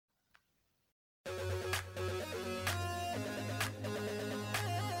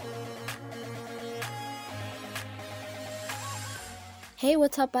Hey,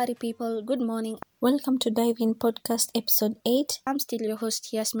 what's up, party people? Good morning. Welcome to Dive In Podcast Episode 8. I'm still your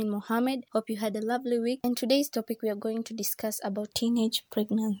host, Yasmin Mohammed. Hope you had a lovely week. And today's topic we are going to discuss about teenage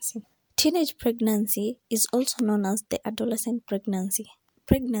pregnancy. Teenage pregnancy is also known as the adolescent pregnancy.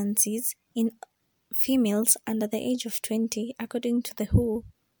 Pregnancies in females under the age of 20, according to the WHO,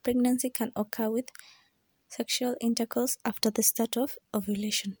 pregnancy can occur with sexual intercourse after the start of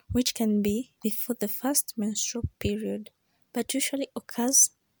ovulation, which can be before the first menstrual period, but usually occurs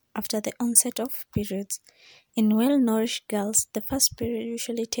after the onset of periods. In well-nourished girls, the first period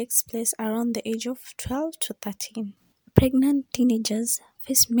usually takes place around the age of 12 to 13. Pregnant teenagers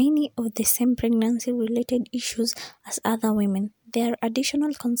face many of the same pregnancy-related issues as other women. There are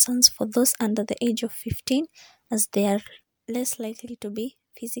additional concerns for those under the age of 15, as they are less likely to be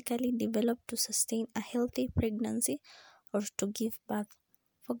physically developed to sustain a healthy pregnancy or to give birth.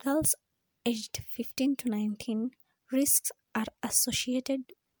 For girls aged 15 to 19, risks are associated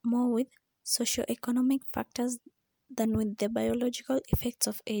more with socioeconomic factors than with the biological effects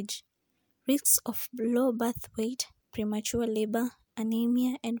of age. Risks of low birth weight, premature labor,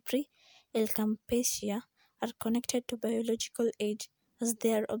 anemia, and pre-eclampsia are connected to biological age, as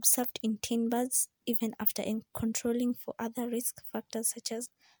they are observed in teen births even after controlling for other risk factors such as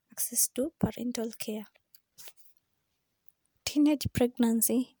access to parental care. Teenage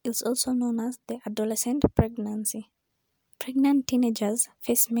pregnancy is also known as the adolescent pregnancy. Pregnant teenagers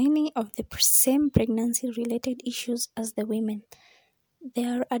face many of the same pregnancy-related issues as the women.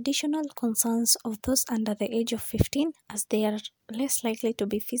 There are additional concerns of those under the age of 15, as they are less likely to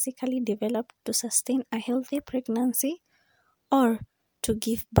be physically developed to sustain a healthy pregnancy or to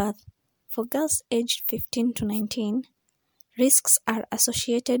give birth. For girls aged 15 to 19, risks are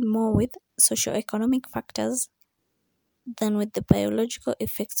associated more with socioeconomic factors than with the biological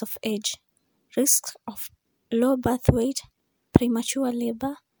effects of age. Risks of low birth weight, premature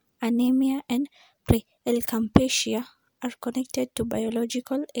labor, anemia, and pre-eclampsia are connected to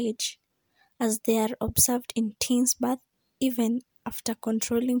biological age, as they are observed in teens birth even after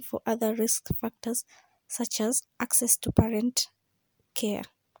controlling for other risk factors such as access to parent care.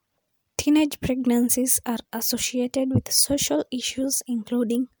 Teenage pregnancies are associated with social issues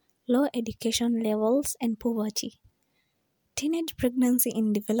including low education levels and poverty. Teenage pregnancy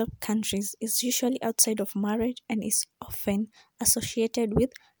in developed countries is usually outside of marriage and is often associated with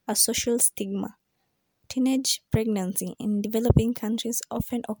a social stigma. Teenage pregnancy in developing countries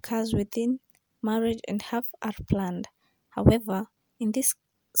often occurs within marriage and are planned. However, in this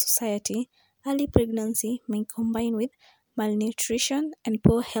society, early pregnancy may combine with malnutrition and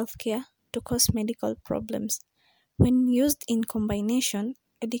poor health care to cause medical problems. When used in combination,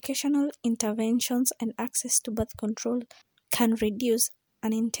 educational interventions and access to birth control can reduce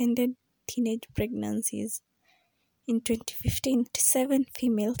unintended teenage pregnancies. In 2015, 7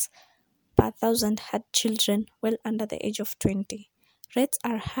 females per 1,000 had children well under the age of 20. Rates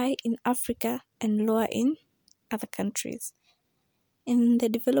are high in Africa and lower in other countries. In the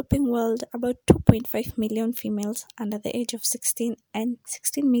developing world, about 2.5 million females under the age of 16 and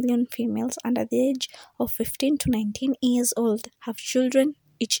 16 million females under the age of 15 to 19 years old have children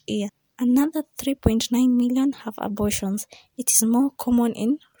each year. Another 3.9 million have abortions. It is more common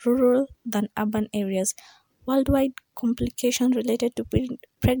in rural than urban areas. Worldwide, complications related to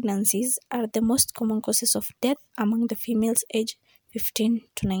pregnancies are the most common causes of death among the females aged 15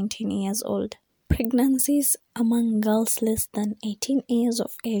 to 19 years old. Pregnancies among girls less than 18 years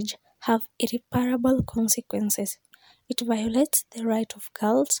of age have irreparable consequences. It violates the right of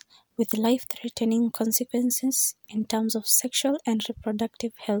girls with life-threatening consequences in terms of sexual and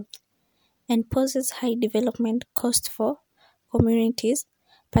reproductive health, and poses high development costs for communities,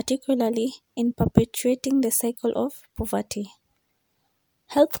 particularly in perpetuating the cycle of poverty.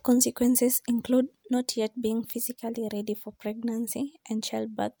 Health consequences include not yet being physically ready for pregnancy and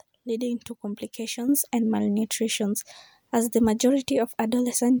childbirth, leading to complications and malnutrition, as the majority of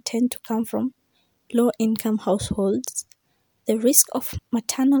adolescents tend to come from low-income households. The risk of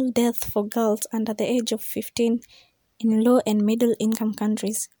maternal death for girls under the age of 15 in low and middle income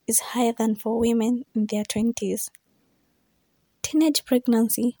countries is higher than for women in their 20s. Teenage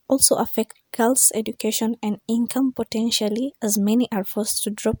pregnancy also affects girls' education and income potentially, as many are forced to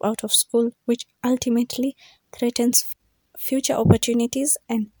drop out of school, which ultimately threatens future opportunities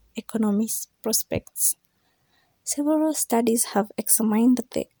and economic prospects. Several studies have examined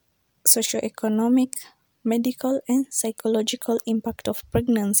the socioeconomic, medical, and psychological impact of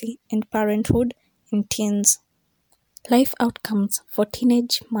pregnancy and parenthood in teens. Life outcomes for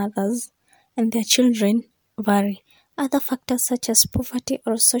teenage mothers and their children vary. Other factors such as poverty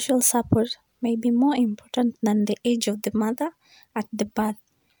or social support may be more important than the age of the mother at the birth.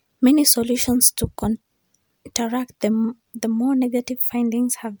 Many solutions to counteract the more negative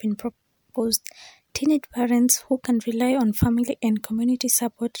findings have been proposed. Teenage parents who can rely on family and community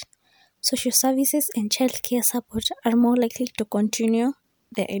support, social services, and child care support are more likely to continue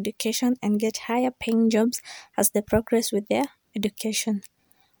their education and get higher paying jobs as they progress with their education.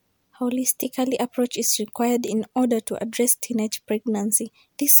 Holistically approach is required in order to address teenage pregnancy.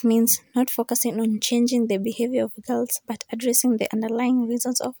 This means not focusing on changing the behavior of girls but addressing the underlying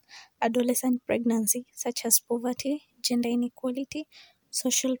reasons of adolescent pregnancy, such as poverty, gender inequality,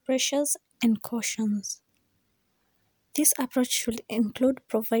 social pressures, and cautions. This approach should include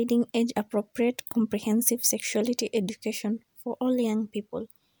providing age-appropriate comprehensive sexuality education for all young people,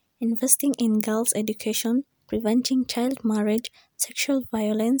 investing in girls' education, preventing child marriage, sexual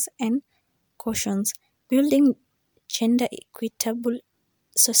violence, and cautions, building gender equitable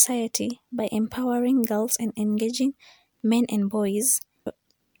society by empowering girls and engaging men and boys,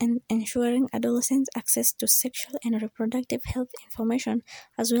 and ensuring adolescents access to sexual and reproductive health information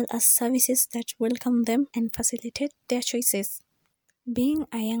as well as services that welcome them and facilitate their choices. Being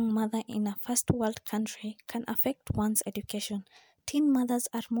a young mother in a first world country can affect one's education. Teen mothers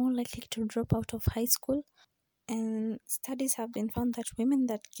are more likely to drop out of high school, and studies have been found that women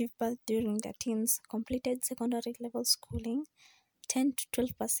that give birth during their teens completed secondary level schooling 10 to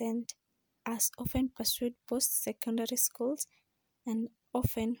 12% as often pursued post secondary schools, and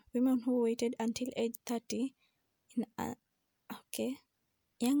often women who waited until age 30 in a, okay.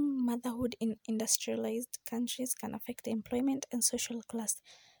 Young motherhood in industrialized countries can affect employment and social class.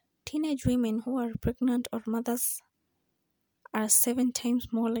 Teenage women who are pregnant or mothers are 7 times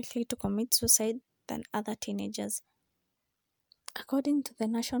more likely to commit suicide than other teenagers. According to the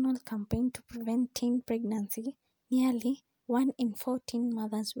National Campaign to Prevent Teen Pregnancy, nearly 1 in 4 teen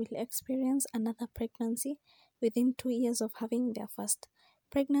mothers will experience another pregnancy within 2 years of having their first.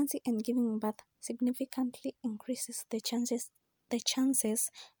 Pregnancy and giving birth significantly increases the chances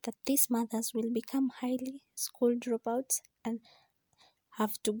that these mothers will become highly school dropouts and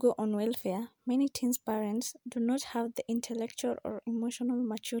have to go on welfare. Many teens parents do not have the intellectual or emotional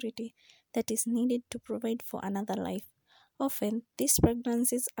maturity that is needed to provide for another life. Often, these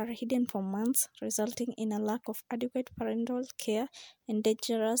pregnancies are hidden for months, resulting in a lack of adequate parental care and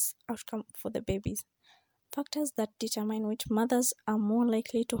dangerous outcome for the babies. Factors that determine which mothers are more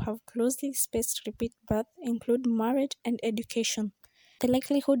likely to have closely spaced repeat birth include marriage and education. The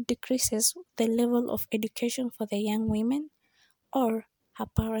likelihood decreases with the level of education for the young women or her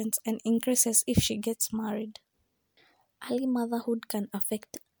parents and increases if she gets married. Early motherhood can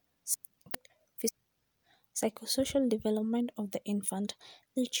affect psychosocial development of the infant.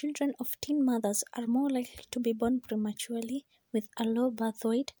 The children of teen mothers are more likely to be born prematurely with a low birth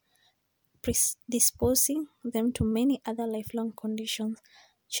weight, predisposing them to many other lifelong conditions.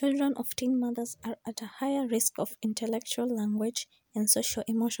 Children of teen mothers are at a higher risk of intellectual, language, and social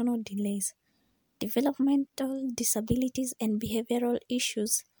emotional delays. Developmental disabilities and behavioral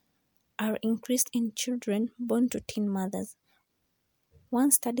issues are increased in children born to teen mothers.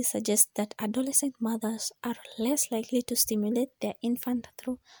 One study suggests that adolescent mothers are less likely to stimulate their infant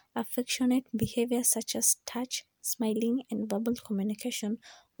through affectionate behavior such as touch, smiling, and verbal communication,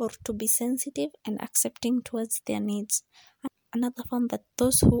 or to be sensitive and accepting towards their needs. Another found that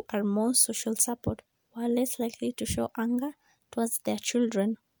those who are more social support were less likely to show anger towards their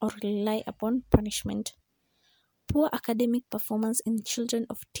children or rely upon punishment. Poor academic performance in children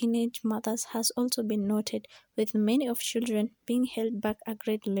of teenage mothers has also been noted, with many of children being held back a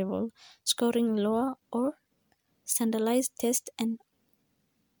grade level, scoring lower or standardized tests, and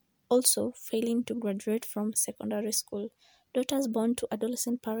also failing to graduate from secondary school. Daughters born to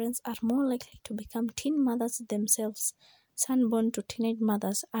adolescent parents are more likely to become teen mothers themselves. Sons born to teenage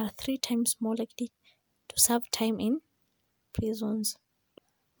mothers are 3 times more likely to serve time in prisons.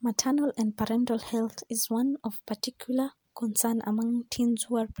 Maternal and parental health is one of particular concern among teens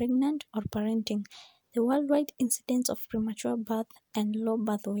who are pregnant or parenting. The worldwide incidence of premature birth and low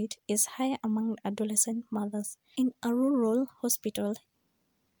birth weight is higher among adolescent mothers. In a rural hospital,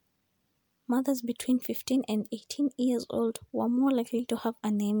 mothers between 15 and 18 years old were more likely to have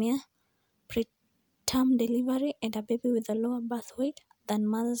anemia, preterm delivery, and a baby with a lower birth weight than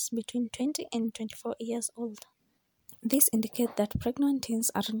mothers between 20 and 24 years old. This indicates that pregnant teens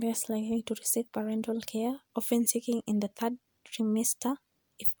are less likely to receive parental care, often seeking in the third trimester,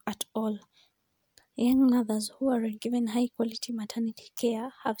 if at all. Young mothers who are given high-quality maternity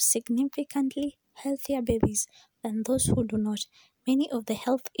care have significantly healthier babies than those who do not. Many of the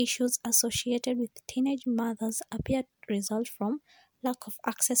health issues associated with teenage mothers appear to result from lack of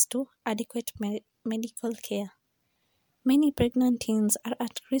access to adequate medical care. Many pregnant teens are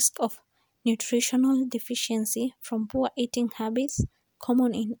at risk of nutritional deficiency from poor eating habits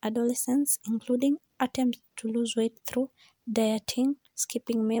common in adolescents, including attempts to lose weight through dieting,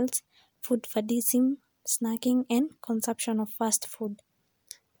 skipping meals, food fadism, snacking, and consumption of fast food.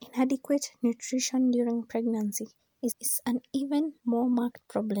 Inadequate nutrition during pregnancy is an even more marked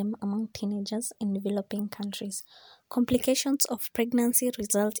problem among teenagers in developing countries. Complications of pregnancy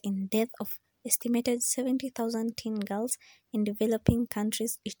result in death of estimated 70,000 teen girls in developing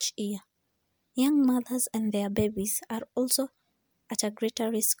countries each year. Young mothers and their babies are also at a greater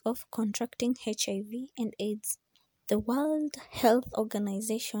risk of contracting HIV and AIDS. The World Health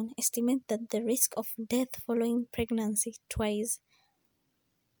Organization estimates that the risk of death following pregnancy twice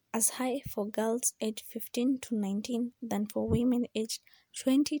as high for girls aged 15 to 19 than for women aged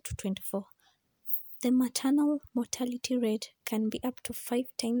 20 to 24. The maternal mortality rate can be up to 5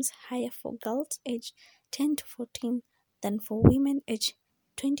 times higher for girls aged 10 to 14 than for women aged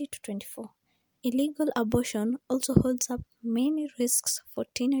 20 to 24. Illegal abortion also holds up many risks for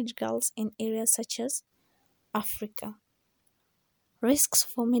teenage girls in areas such as Africa. Risks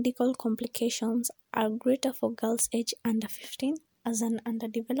for medical complications are greater for girls aged under 15, as an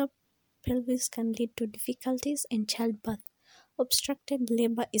underdeveloped pelvis can lead to difficulties in childbirth. Obstructed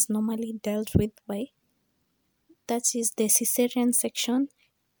labor is normally dealt with by, that is, the cesarean section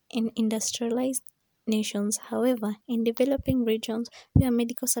in industrialized nations. However, in developing regions where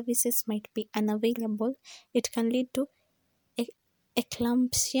medical services might be unavailable, it can lead to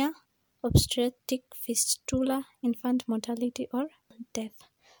eclampsia, obstetric fistula, infant mortality, or death.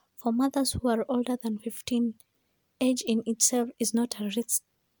 For mothers who are older than 15, age in itself is not a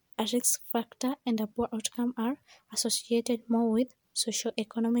risk factor, and a poor outcome are associated more with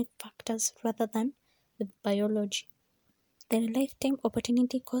socio-economic factors rather than with biology. The lifetime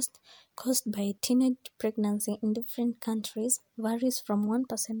opportunity cost caused by teenage pregnancy in different countries varies from 1%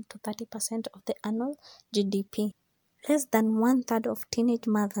 to 30% of the annual GDP. Less than one-third of teenage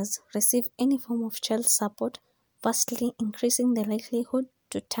mothers receive any form of child support, vastly increasing the likelihood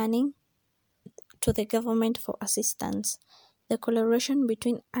to turning to the government for assistance. The correlation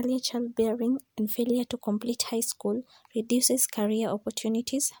between early childbearing and failure to complete high school reduces career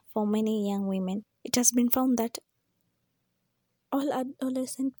opportunities for many young women. It has been found that all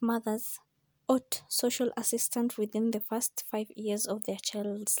adolescent mothers ought social assistance within the first 5 years of their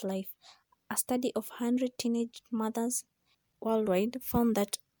child's life. A study of 100 teenage mothers worldwide found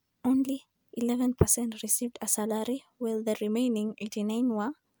that only 11% received a salary, while the remaining 89%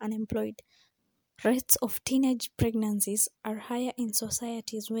 were unemployed. Rates of teenage pregnancies are higher in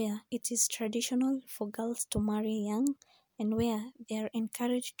societies where it is traditional for girls to marry young and where they are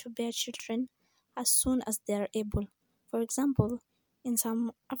encouraged to bear children as soon as they are able. For example, in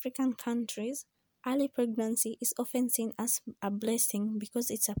some African countries, early pregnancy is often seen as a blessing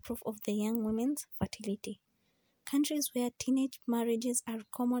because it's a proof of the young woman's fertility. Countries where teenage marriages are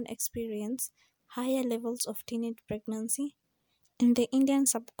common experience higher levels of teenage pregnancy. In the Indian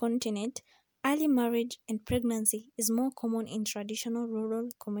subcontinent, early marriage and pregnancy is more common in traditional rural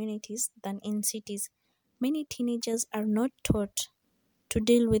communities than in cities. Many teenagers are not taught to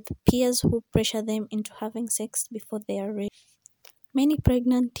deal with peers who pressure them into having sex before they are ready. Many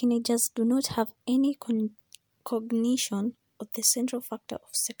pregnant teenagers do not have any cognition of the central factor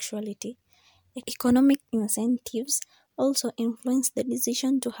of sexuality. Economic incentives also influence the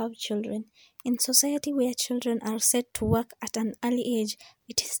decision to have children. In society where children are set to work at an early age,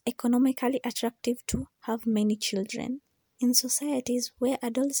 it is economically attractive to have many children. In societies where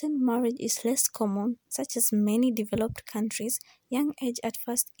adolescent marriage is less common, such as many developed countries, young age at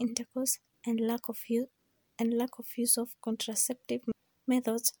first intercourse and lack of use of contraceptive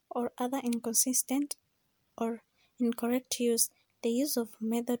methods or other inconsistent or incorrect use, the use of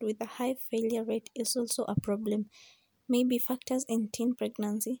method with a high failure rate is also a problem. Maybe factors in teen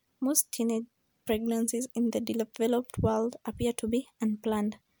pregnancy. Most teenage pregnancies in the developed world appear to be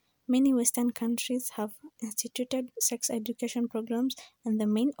unplanned. Many Western countries have instituted sex education programs, and the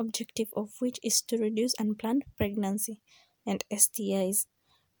main objective of which is to reduce unplanned pregnancy and STIs.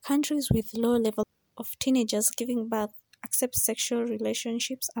 Countries with low levels of teenagers giving birth accept sexual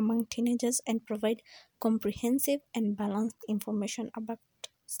relationships among teenagers and provide comprehensive and balanced information about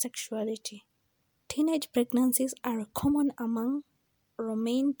sexuality. Teenage pregnancies are common among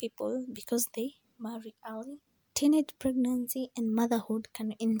Romanian people because they marry early. Teenage pregnancy and motherhood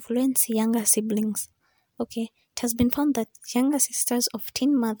can influence younger siblings. It has been found that younger sisters of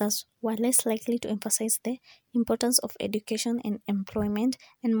teen mothers were less likely to emphasize the importance of education and employment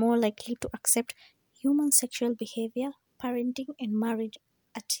and more likely to accept human sexual behavior, parenting and marriage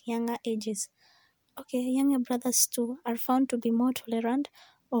at younger ages. Okay, younger brothers too are found to be more tolerant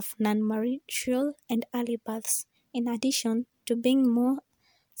of non-marital and early births, in addition to being more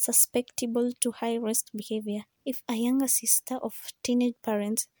susceptible to high-risk behavior. If a younger sister of teenage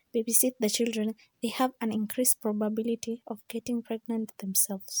parents babysit the children, they have an increased probability of getting pregnant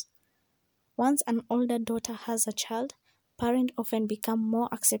themselves. Once an older daughter has a child, parents often become more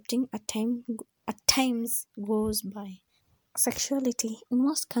accepting as times goes by. Sexuality. In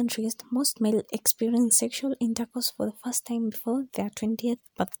most countries, most males experience sexual intercourse for the first time before their 20th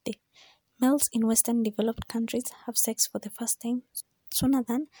birthday. Males in Western developed countries have sex for the first time sooner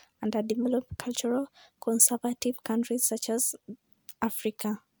than underdeveloped cultural conservative countries such as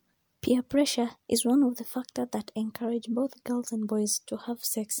Africa. Peer pressure is one of the factors that encourage both girls and boys to have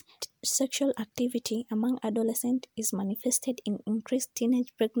sex. Sexual activity among adolescents is manifested in increased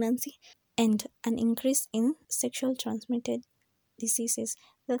teenage pregnancy and an increase in sexual transmitted diseases,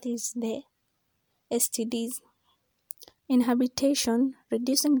 that is, the STDs. Inhabitation,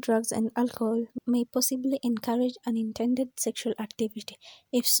 reducing drugs and alcohol may possibly encourage unintended sexual activity.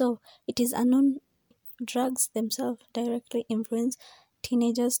 If so, it is unknown if drugs themselves directly influence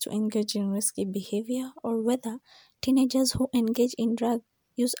teenagers to engage in risky behavior, or whether teenagers who engage in drug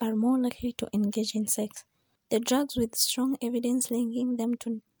use are more likely to engage in sex. The drugs with strong evidence linking them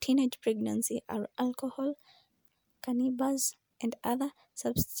to teenage pregnancy are alcohol, cannabis, and other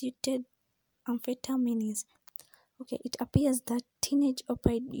substituted amphetamines. Okay, it appears that teenage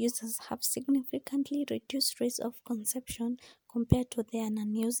opioid users have significantly reduced rates of conception compared to their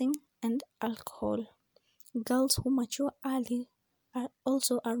non-using and alcohol. Girls who mature early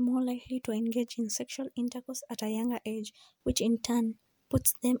are more likely to engage in sexual intercourse at a younger age, which in turn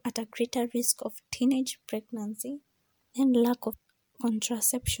puts them at a greater risk of teenage pregnancy and lack of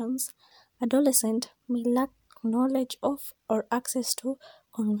contraceptions. Adolescents may lack knowledge of or access to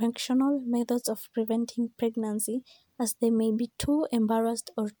conventional methods of preventing pregnancy, as they may be too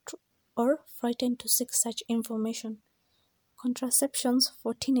embarrassed or frightened to seek such information. Contraceptions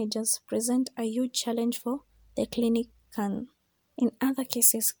for teenagers present a huge challenge for the clinician. In other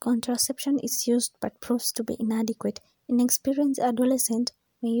cases, contraception is used but proves to be inadequate. Inexperienced adolescents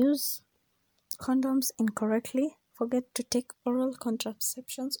may use condoms incorrectly, forget to take oral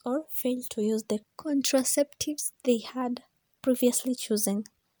contraceptions, or fail to use the contraceptives they had previously chosen.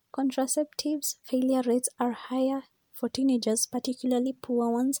 Contraceptives failure rates are higher for teenagers, particularly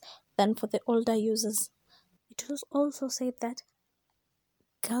poor ones, than for the older users. It was also said that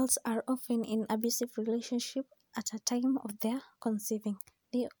girls are often in abusive relationships at a time of their conceiving.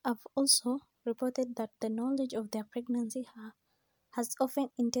 They have also reported that the knowledge of their pregnancy has often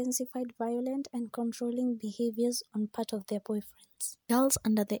intensified violent and controlling behaviors on part of their boyfriends. Girls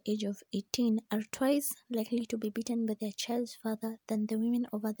under the age of 18 are twice likely to be beaten by their child's father than the women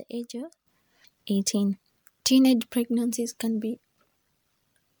over the age of 18. Teenage pregnancies can be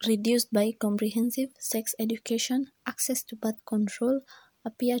reduced by comprehensive sex education. Access to birth control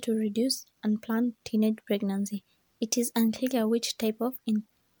appear to reduce unplanned teenage pregnancy. It is unclear which type of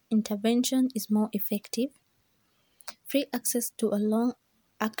intervention is more effective. Free access to a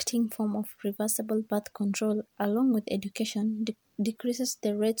long-acting form of reversible birth control, along with education, decreases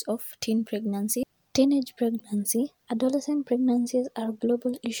the rates of teen pregnancy. Teenage pregnancy. Adolescent pregnancies are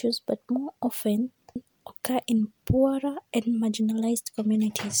global issues but more often occur in poorer and marginalized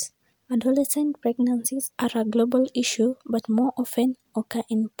communities. Adolescent pregnancies are a global issue but more often occur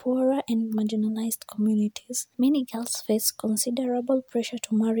in poorer and marginalized communities. Many girls face considerable pressure to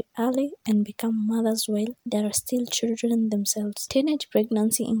marry early and become mothers while they are still children themselves. Teenage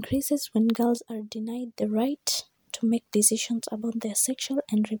pregnancy increases when girls are denied the right to make decisions about their sexual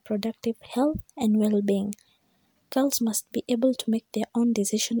and reproductive health and well-being. Girls must be able to make their own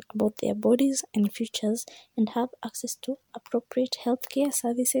decisions about their bodies and futures and have access to appropriate healthcare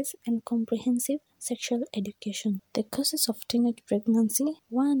services and comprehensive sexual education. The causes of teenage pregnancy.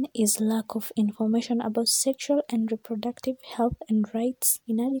 One is lack of information about sexual and reproductive health and rights,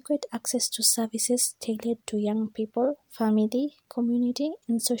 inadequate access to services tailored to young people, family, community,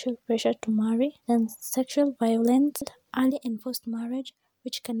 and social pressure to marry, then sexual violence, early and forced marriage,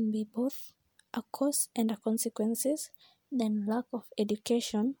 which can be both a cause and a consequences, then lack of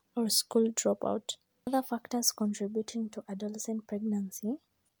education or school dropout. Other factors contributing to adolescent pregnancy.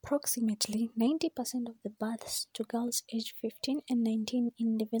 Approximately 90% of the births to girls aged 15 and 19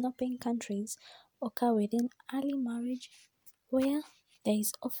 in developing countries occur within early marriage, where there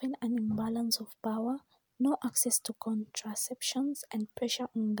is often an imbalance of power, no access to contraceptions, and pressure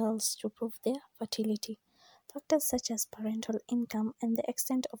on girls to prove their fertility. Factors such as parental income and the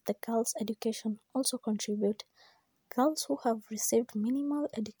extent of the girl's education also contribute. Girls who have received minimal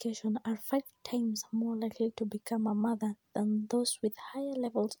education are 5 times more likely to become a mother than those with higher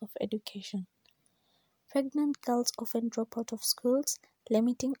levels of education. Pregnant girls often drop out of schools,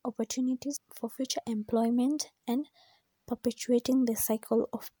 limiting opportunities for future employment and perpetuating the cycle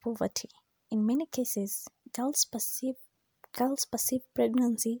of poverty. In many cases, girls perceive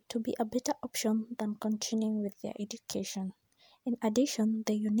pregnancy to be a better option than continuing with their education. In addition,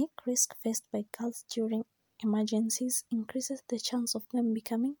 the unique risk faced by girls during emergencies increases the chance of them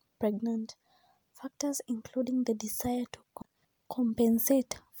becoming pregnant. Factors including the desire to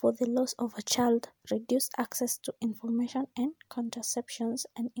compensate for the loss of a child, reduce access to information and contraceptions,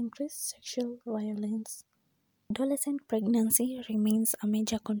 and increase sexual violence. Adolescent pregnancy remains a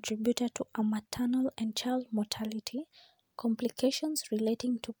major contributor to a maternal and child mortality. Complications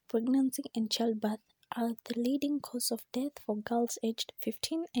relating to pregnancy and childbirth are the leading cause of death for girls aged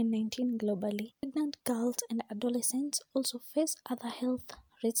 15 and 19 globally. Pregnant girls and adolescents also face other health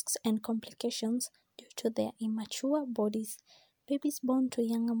risks and complications due to their immature bodies. Babies born to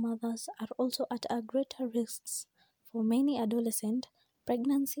younger mothers are also at a greater risk. For many adolescents,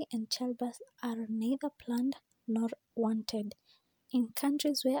 pregnancy and childbirth are neither planned nor wanted. In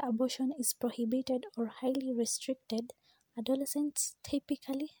countries where abortion is prohibited or highly restricted, adolescents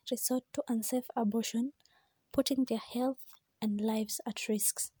typically resort to unsafe abortion, putting their health and lives at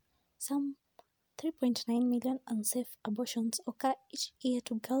risk. Some 3.9 million unsafe abortions occur each year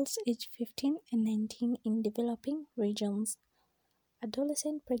to girls aged 15 and 19 in developing regions.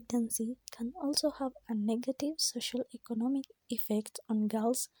 Adolescent pregnancy can also have a negative socio-economic effect on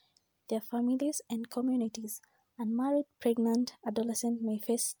girls, their families, and communities. Unmarried pregnant adolescents may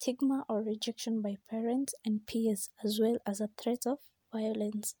face stigma or rejection by parents and peers, as well as a threat of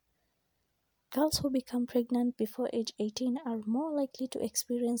violence. Girls who become pregnant before age 18 are more likely to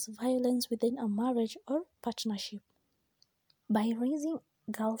experience violence within a marriage or partnership. By raising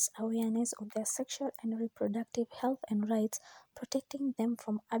girls' awareness of their sexual and reproductive health and rights, protecting them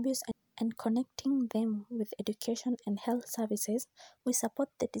from abuse and connecting them with education and health services, we support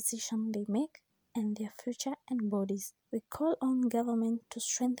the decision they make and their future and bodies. We call on government to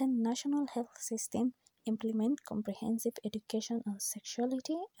strengthen national health system, implement comprehensive education on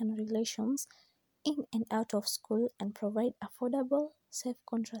sexuality and relations in and out of school, and provide affordable, safe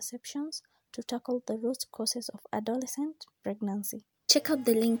contraceptions to tackle the root causes of adolescent pregnancy. Check out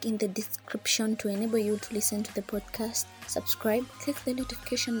the link in the description to enable you to listen to the podcast. Subscribe, click the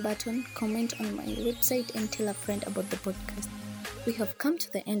notification button, comment on my website, and tell a friend about the podcast. We have come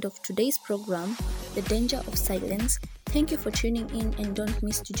to the end of today's program, The Danger of Silence. Thank you for tuning in, and don't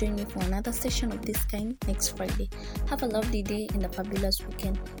miss to join me for another session of this kind next Friday. Have a lovely day and a fabulous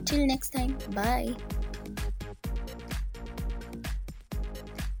weekend. Till next time, bye.